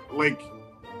her,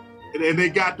 and they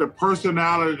got the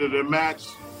personality to match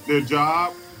their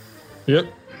job. Yep.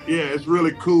 Yeah, it's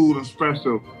really cool and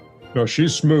special. No,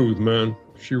 she's smooth, man.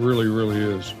 She really, really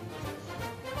is.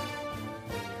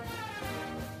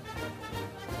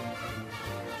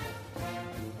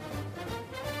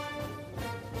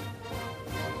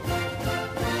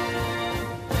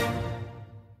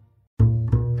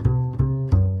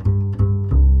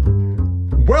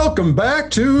 Welcome back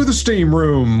to the Steam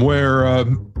Room, where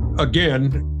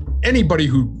again, anybody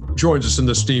who joins us in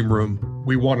the steam room,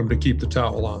 we want them to keep the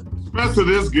towel on. Especially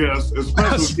this guest.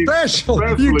 Especially this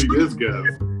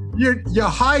guest. You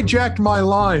hijacked my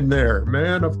line there,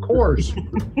 man. Of course.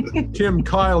 Tim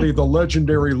Kiley, the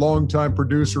legendary longtime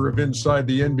producer of Inside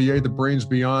the NBA, the brains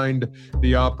behind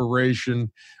the operation.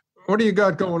 What do you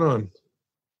got going on?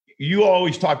 You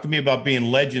always talk to me about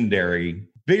being legendary.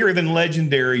 Bigger than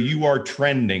legendary, you are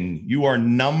trending. You are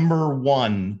number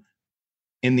one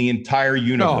in the entire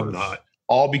universe. No, I'm not.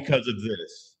 All because of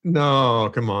this. No,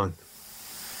 come on.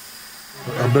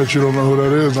 I bet you don't know who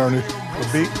that is, Ernie.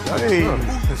 Hey,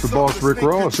 it's the boss, Rick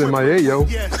Ross, MIA, yo.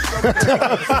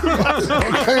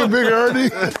 Hey, Big Ernie.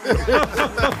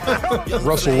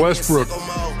 Russell Westbrook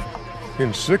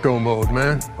in sicko mode,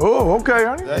 man. Oh, okay,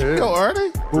 Ernie. There you go,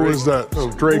 Ernie. Who is that?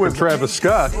 Drake and Travis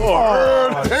Scott.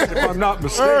 Oh, if I'm not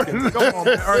mistaken. Come on,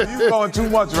 man. Ernie, you're going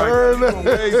too much right now.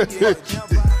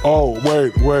 Oh,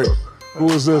 wait. Who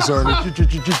is this, Ernie?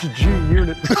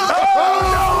 G-Unit.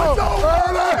 Oh, no,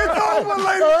 it's over,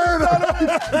 ladies and gentlemen.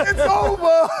 It's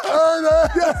over.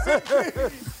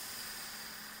 Ernie.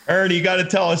 Ernie, you got to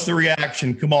tell us the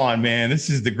reaction. Come on, man. This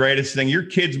is the greatest thing. Your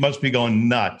kids must be going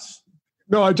nuts.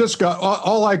 No, I just got,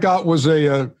 all I got was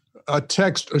a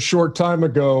text a short time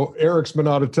ago. Eric's been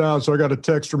out of town, so I got a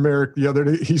text from Eric the other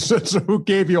day. He said, so who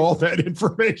gave you all that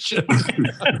information? But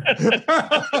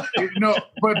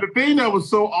the thing that was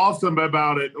so awesome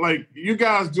about it, like you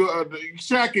guys do,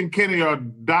 Shaq and Kenny are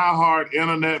diehard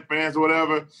internet fans or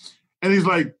whatever. And he's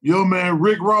like, yo, man,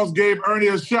 Rick Ross gave Ernie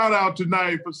a shout out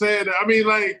tonight for saying that. I mean,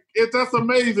 like, that's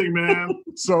amazing, man.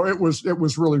 So it was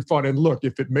really fun. And look,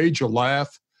 if it made you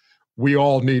laugh, we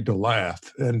all need to laugh.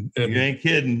 And You ain't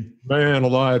kidding. Man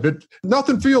alive.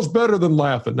 Nothing feels better than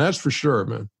laughing. That's for sure,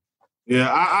 man. Yeah,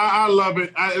 I love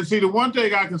it. See, the one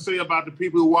thing I can say about the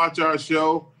people who watch our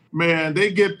show, man,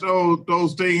 they get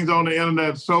those things on the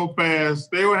internet so fast.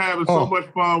 They were having so much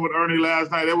fun with Ernie last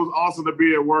night. It was awesome to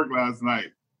be at work last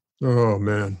night. Oh,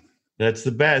 man. That's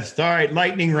the best. All right,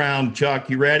 lightning round, Chuck.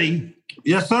 You ready?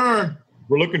 Yes, sir.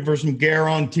 We're looking for some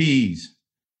guarantees.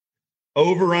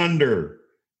 Over, under.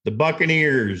 The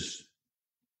Buccaneers,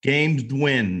 games to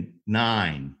win,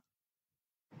 9.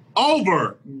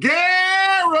 Over.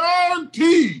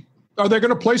 Guaranteed. Are they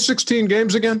going to play 16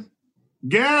 games again?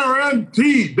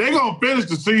 Guaranteed. They're going to finish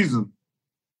the season.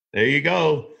 There you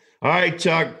go. All right,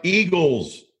 Chuck.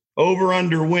 Eagles, over,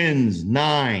 under wins,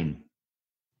 9.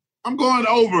 I'm going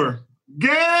over.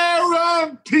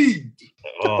 Guaranteed.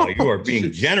 Oh, you are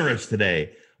being generous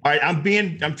today. All right, I'm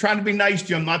trying to be nice to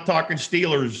you. I'm not talking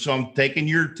Steelers, so I'm taking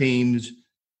your teams.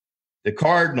 The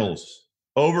Cardinals,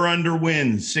 over under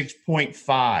wins,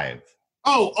 6.5.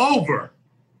 Oh, over.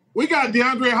 We got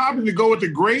DeAndre Hopkins to go with the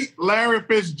great Larry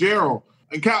Fitzgerald.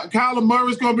 And Kyler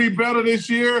Murray's going to be better this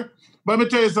year. But let me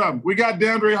tell you something. We got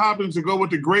DeAndre Hopkins to go with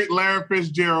the great Larry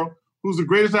Fitzgerald, who's the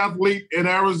greatest athlete in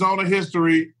Arizona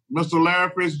history, Mr.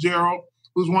 Larry Fitzgerald,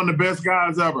 who's one of the best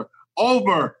guys ever.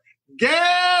 Over.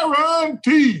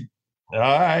 Guaranteed. All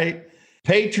right.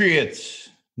 Patriots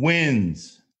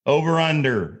wins over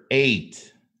under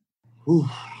 8. Ooh.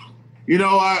 You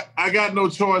know, I got no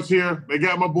choice here. They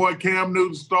got my boy Cam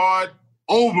Newton started.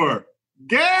 Over.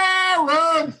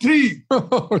 Guaranteed.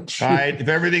 All right. If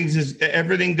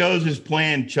everything goes as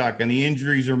planned, Chuck, and the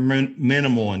injuries are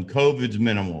minimal and COVID's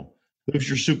minimal, who's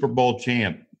your Super Bowl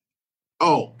champ?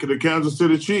 Oh, the Kansas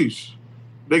City Chiefs.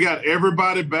 They got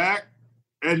everybody back.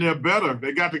 And they're better.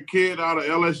 They got the kid out of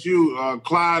LSU,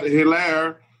 Clyde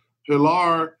Hillard. They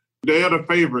are the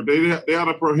favorite. They are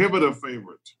the prohibitive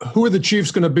favorite. Who are the Chiefs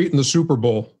going to beat in the Super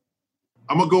Bowl?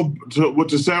 I'm going to go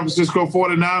with the San Francisco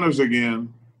 49ers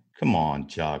again. Come on,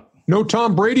 Chuck. No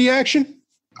Tom Brady action?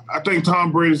 I think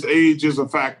Tom Brady's age is a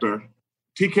factor.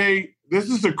 TK, this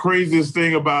is the craziest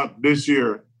thing about this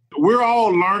year. We're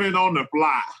all learning on the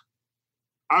fly.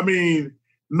 I mean,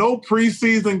 no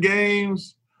preseason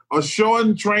games. A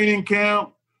shortened training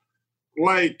camp,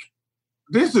 like,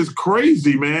 this is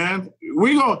crazy, man.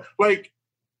 We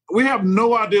have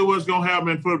no idea what's gonna happen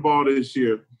in football this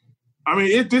year. I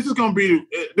mean, this is gonna be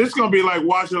like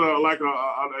watching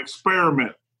an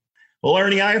experiment. Well,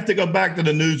 Ernie, I have to go back to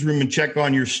the newsroom and check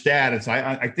on your status.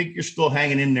 I think you're still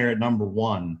hanging in there at number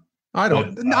 1.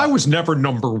 I was never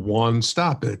number 1.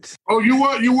 Stop it. Oh, you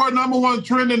were number 1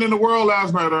 trending in the world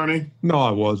last night, Ernie. No,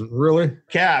 I wasn't. Really?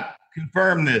 Cap.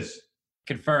 Confirm this.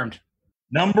 Confirmed.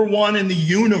 Number 1 in the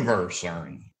universe,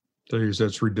 Ernie. Jeez,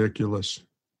 that's ridiculous.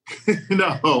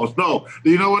 No.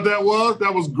 You know what that was?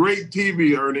 That was great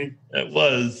TV, Ernie. It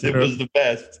was the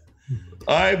best.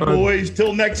 All right, boys.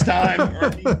 Till next time.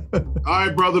 Ernie. All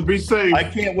right, brother. Be safe. I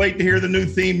can't wait to hear the new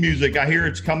theme music. I hear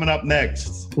it's coming up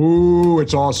next. Ooh,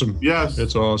 it's awesome. Yes.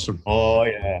 It's awesome. Oh,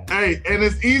 yeah. Hey, and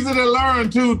it's easy to learn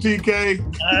too, TK.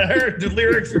 I heard the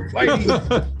lyrics are fighting.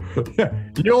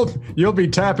 You'll be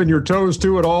tapping your toes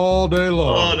to it all day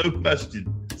long. Oh, no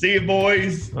question. See you,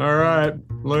 boys. All right.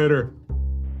 Later.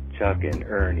 Chuck and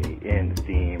Ernie in the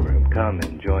steam room. Come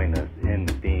and join us in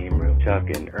the steam room. Chuck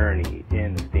and Ernie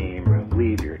in the steam room.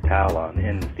 Leave your towel on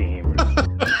in the steam room.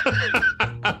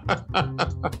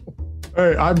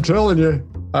 Hey, I'm telling you,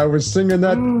 I was singing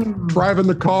that driving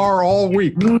the car all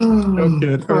week. Chuck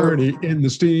and Ernie in the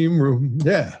steam room.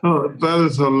 Yeah. Oh, that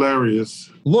is hilarious.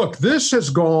 Look, this has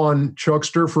gone,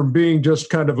 Chuckster, from being just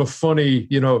kind of a funny,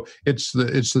 it's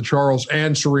the Charles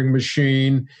answering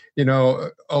machine,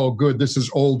 oh good, this is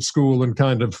old school and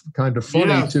kind of funny,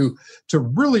 Yes. to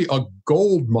really a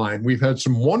gold mine. We've had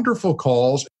some wonderful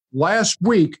calls. Last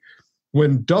week,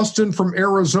 when Dustin from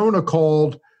Arizona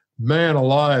called, man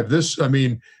alive, this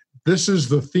is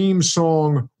the theme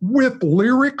song with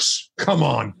lyrics. Come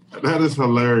on. That is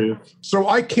hilarious. So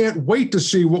I can't wait to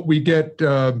see what we get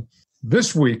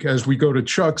this week as we go to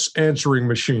Chuck's answering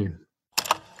machine.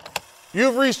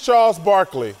 You've reached Charles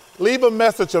Barkley. Leave a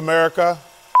message, America.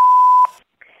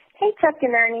 Hey, Chuck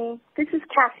and Ernie. This is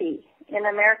Kathy, an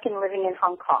American living in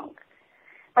Hong Kong.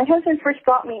 My husband first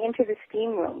brought me into the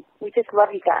steam room. We just love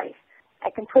you guys. I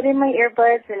can put in my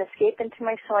earbuds and escape into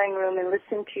my sewing room and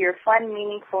listen to your fun,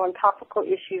 meaningful, and topical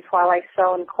issues while I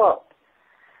sew and quote.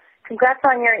 Congrats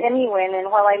on your Emmy win,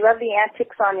 and while I love the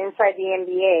antics on Inside the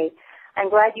NBA, I'm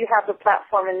glad you have the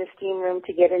platform in the steam room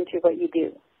to get into what you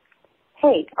do.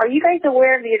 Hey, are you guys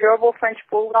aware of the adorable French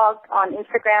bulldog on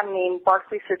Instagram named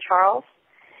Barkley Sir Charles?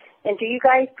 And do you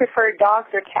guys prefer dogs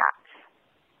or cats?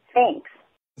 Thanks.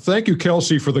 Thank you,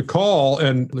 Kelsey, for the call.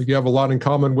 And you have a lot in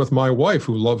common with my wife,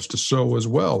 who loves to sew as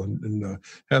well and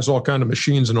has all kind of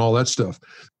machines and all that stuff.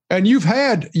 And you've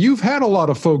had a lot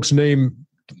of folks name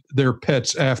their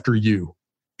pets after you.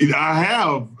 I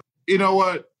have. You know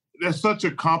what? That's such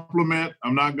a compliment.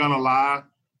 I'm not going to lie.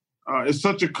 It's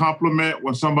such a compliment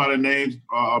when somebody names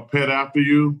a pet after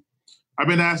you. I've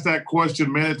been asked that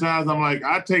question many times. I'm like,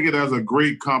 I take it as a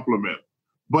great compliment.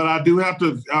 But I do have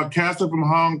to, Cassie from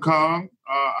Hong Kong,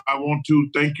 I want to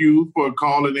thank you for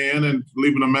calling in and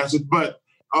leaving a message. But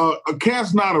a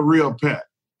cat's not a real pet.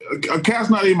 A cat's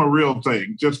not even a real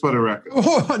thing, just for the record.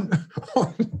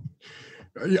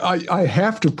 I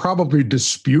have to probably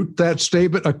dispute that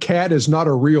statement. A cat is not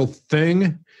a real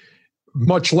thing,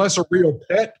 much less a real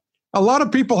pet. A lot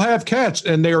of people have cats,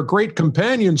 and they are great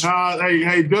companions.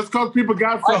 Hey, just because people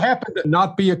got I happen to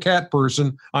not be a cat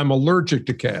person. I'm allergic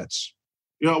to cats.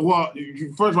 Yeah, well,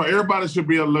 first of all, everybody should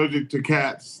be allergic to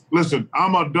cats. Listen,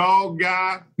 I'm a dog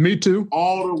guy. Me too.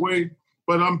 All the way.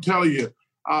 But I'm telling you,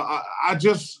 I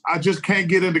just can't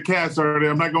get into cats already.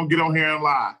 I'm not going to get on here and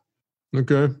lie.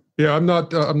 Okay. Yeah, I'm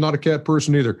not a cat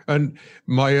person either. And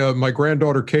my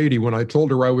granddaughter Katie, when I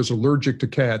told her I was allergic to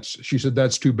cats, she said,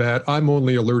 "That's too bad. I'm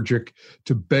only allergic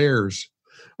to bears."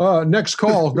 Next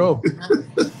call, go.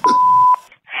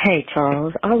 Hey,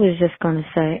 Charles, I was just going to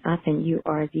say, I think you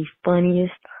are the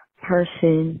funniest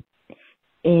person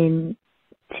in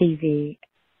TV.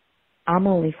 I'm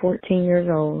only 14 years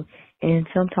old, and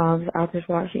sometimes I just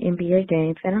watch the NBA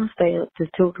games, and I'll stay up to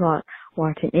 2 o'clock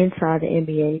watching Inside the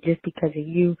NBA just because of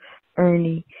you,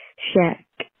 Ernie, Shaq,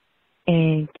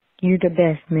 and you're the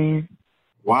best, man.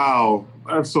 Wow,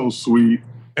 that's so sweet.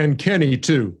 And Kenny,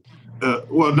 too.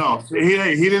 Well, no, he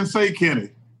didn't say Kenny.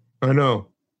 I know.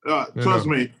 Trust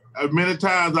me, many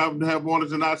times I have wanted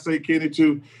to not say Kenny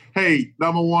too. Hey,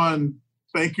 number one,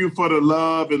 thank you for the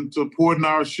love and supporting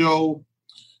our show.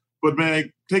 But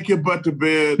man, take your butt to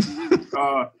bed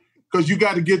because you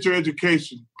got to get your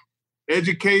education.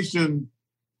 Education,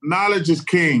 knowledge is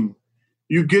king.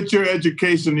 You get your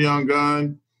education, young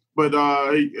gun. But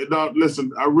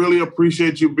listen, I really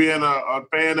appreciate you being a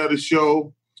fan of the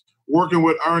show. Working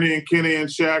with Ernie and Kenny and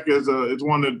Shaq is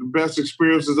one of the best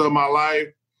experiences of my life.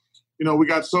 You know, we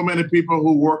got so many people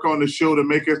who work on the show to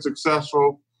make it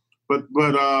successful, but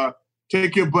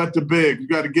take your butt to bed. You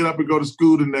got to get up and go to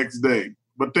school the next day.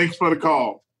 But thanks for the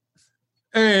call.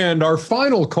 And our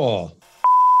final call.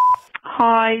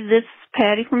 Hi, this is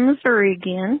Patty from Missouri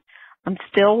again. I'm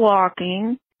still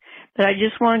walking, but I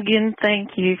just want to again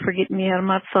thank you for getting me out of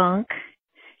my funk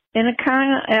and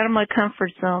kind of out of my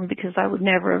comfort zone because I would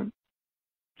never have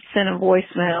sent a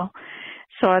voicemail.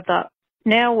 So I thought,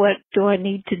 now what do I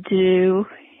need to do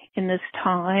in this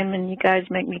time? And you guys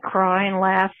make me cry and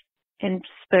laugh and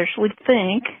especially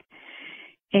think.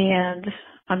 And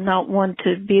I'm not one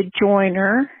to be a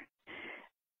joiner,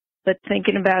 but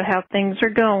thinking about how things are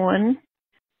going,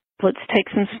 let's take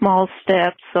some small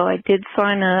steps. So I did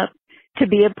sign up to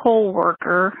be a poll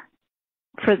worker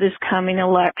for this coming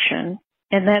election.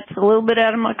 And that's a little bit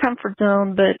out of my comfort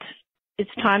zone, but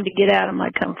it's time to get out of my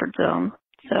comfort zone.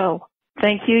 So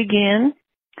thank you again.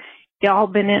 Y'all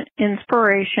been an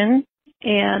inspiration,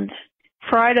 and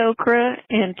fried okra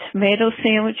and tomato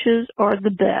sandwiches are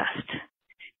the best.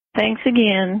 Thanks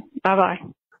again. Bye-bye.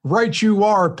 Right you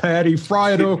are, Patty.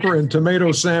 Fried okra and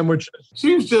tomato sandwiches.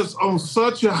 She was just on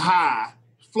such a high,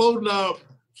 floating up,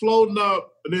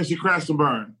 and then she crashed and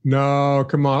burned. No,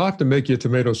 come on. I'll have to make you a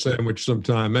tomato sandwich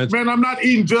sometime. Man, I'm not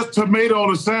eating just tomato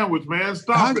on a sandwich, man.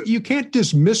 Stop it. You can't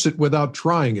dismiss it without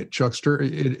trying it, Chuckster.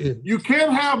 You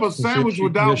can't have a sandwich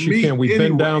without meat. Yes, you can. We've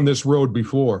been down this road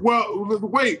before. Well,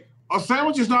 wait. A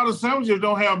sandwich is not a sandwich if it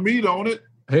don't have meat on it.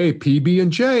 Hey,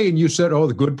 PB&J, and you said, "Oh,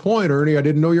 the good point, Ernie. I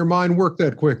didn't know your mind worked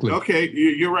that quickly." Okay,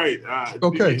 you're right.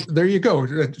 Okay, there you go.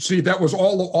 See, that was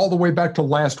all the way back to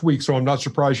last week, so I'm not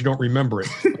surprised you don't remember it.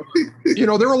 You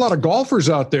know, there are a lot of golfers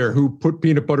out there who put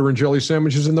peanut butter and jelly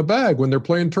sandwiches in the bag when they're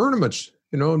playing tournaments.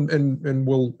 You know, and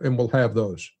we'll have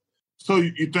those. So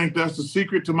you think that's the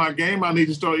secret to my game? I need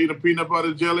to start eating peanut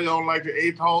butter jelly on like the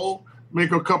 8th hole,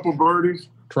 make a couple birdies.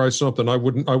 Try something. I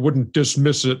wouldn't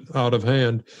dismiss it out of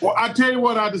hand. Well, I tell you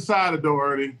what I decided though,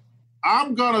 Ernie.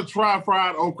 I'm gonna try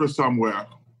fried okra somewhere.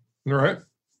 All right.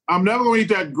 I'm never gonna eat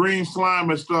that green slime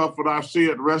and stuff that I see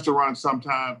at restaurants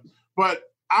sometimes, but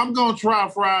I'm gonna try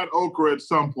fried okra at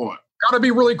some point. Got to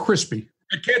be really crispy.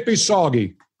 It can't be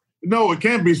soggy. No, it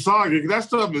can't be soggy. That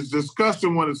stuff is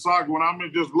disgusting when it's soggy. When I'm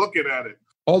just looking at it.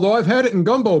 Although I've had it in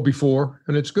gumbo before,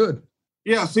 and it's good.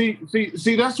 Yeah, see,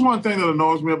 that's one thing that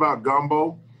annoys me about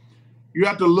gumbo. You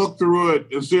have to look through it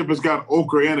and see if it's got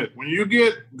okra in it. When you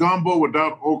get gumbo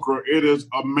without okra, it is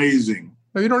amazing.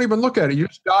 No, you don't even look at it. You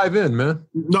just dive in, man.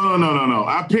 No.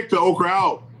 I pick the okra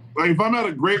out. Like if I'm at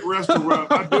a great restaurant,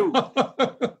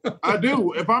 I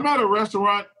do. If I'm at a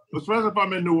restaurant, especially if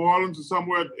I'm in New Orleans or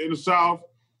somewhere in the South,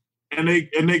 and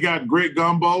they got great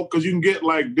gumbo, because you can get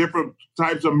like different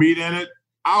types of meat in it,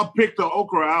 I'll pick the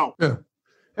okra out. Yeah.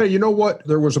 Hey, you know what?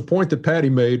 There was a point that Patty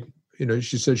made. You know,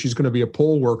 she said she's going to be a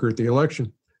poll worker at the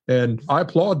election. And I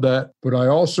applaud that. But I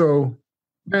also,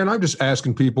 I'm just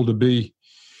asking people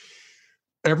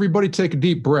everybody take a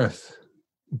deep breath,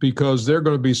 because there are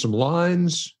going to be some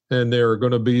lines and there are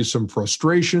going to be some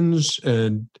frustrations.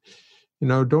 And, you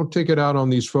know, don't take it out on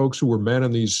these folks who are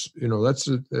manning these, you know, that's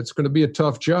going to be a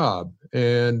tough job.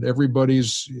 And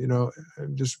everybody's, you know,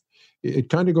 it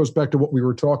kind of goes back to what we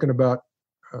were talking about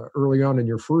early on in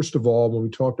your first of all, when we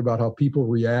talked about how people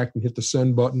react and hit the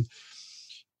send button.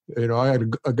 You know,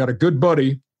 I got a good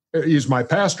buddy. He's my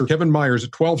pastor, Kevin Myers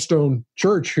at 12 Stone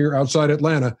Church here outside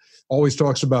Atlanta, always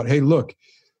talks about, hey, look,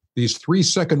 these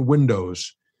 3-second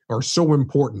windows are so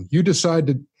important. You decide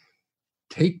to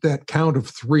take that count of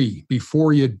 3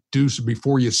 before you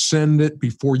before you send it,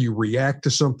 before you react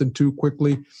to something too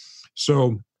quickly.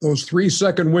 So those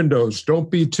 3-second windows,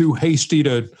 don't be too hasty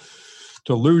to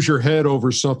lose your head over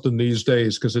something these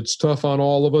days, because it's tough on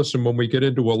all of us. And when we get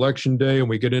into election day and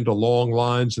we get into long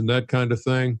lines and that kind of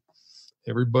thing,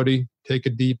 everybody take a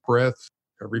deep breath.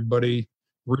 Everybody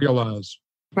realize.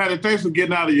 Patty, thanks for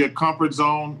getting out of your comfort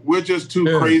zone. We're just two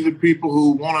crazy people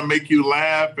who want to make you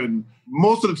laugh. And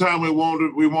most of the time we want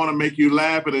to make you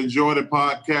laugh and enjoy the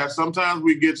podcast. Sometimes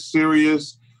we get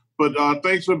serious, but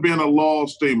thanks for being a loyal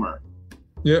steamer.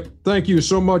 Yep. Thank you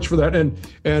so much for that.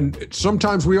 And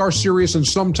sometimes we are serious, and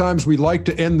sometimes we like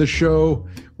to end the show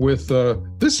with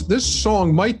this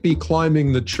song might be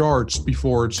climbing the charts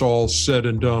before it's all said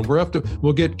and done.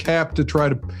 We'll get Cap to try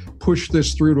to push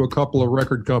this through to a couple of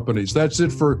record companies. That's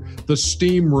it for the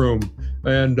Steam Room.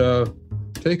 And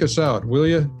take us out, will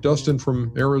you, Dustin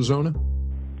from Arizona?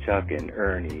 Chuck and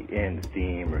Ernie in the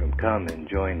steam room. Come and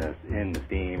join us in the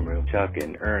steam room. Chuck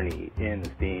and Ernie in the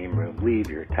steam room.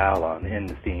 Leave your towel on in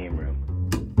the steam room.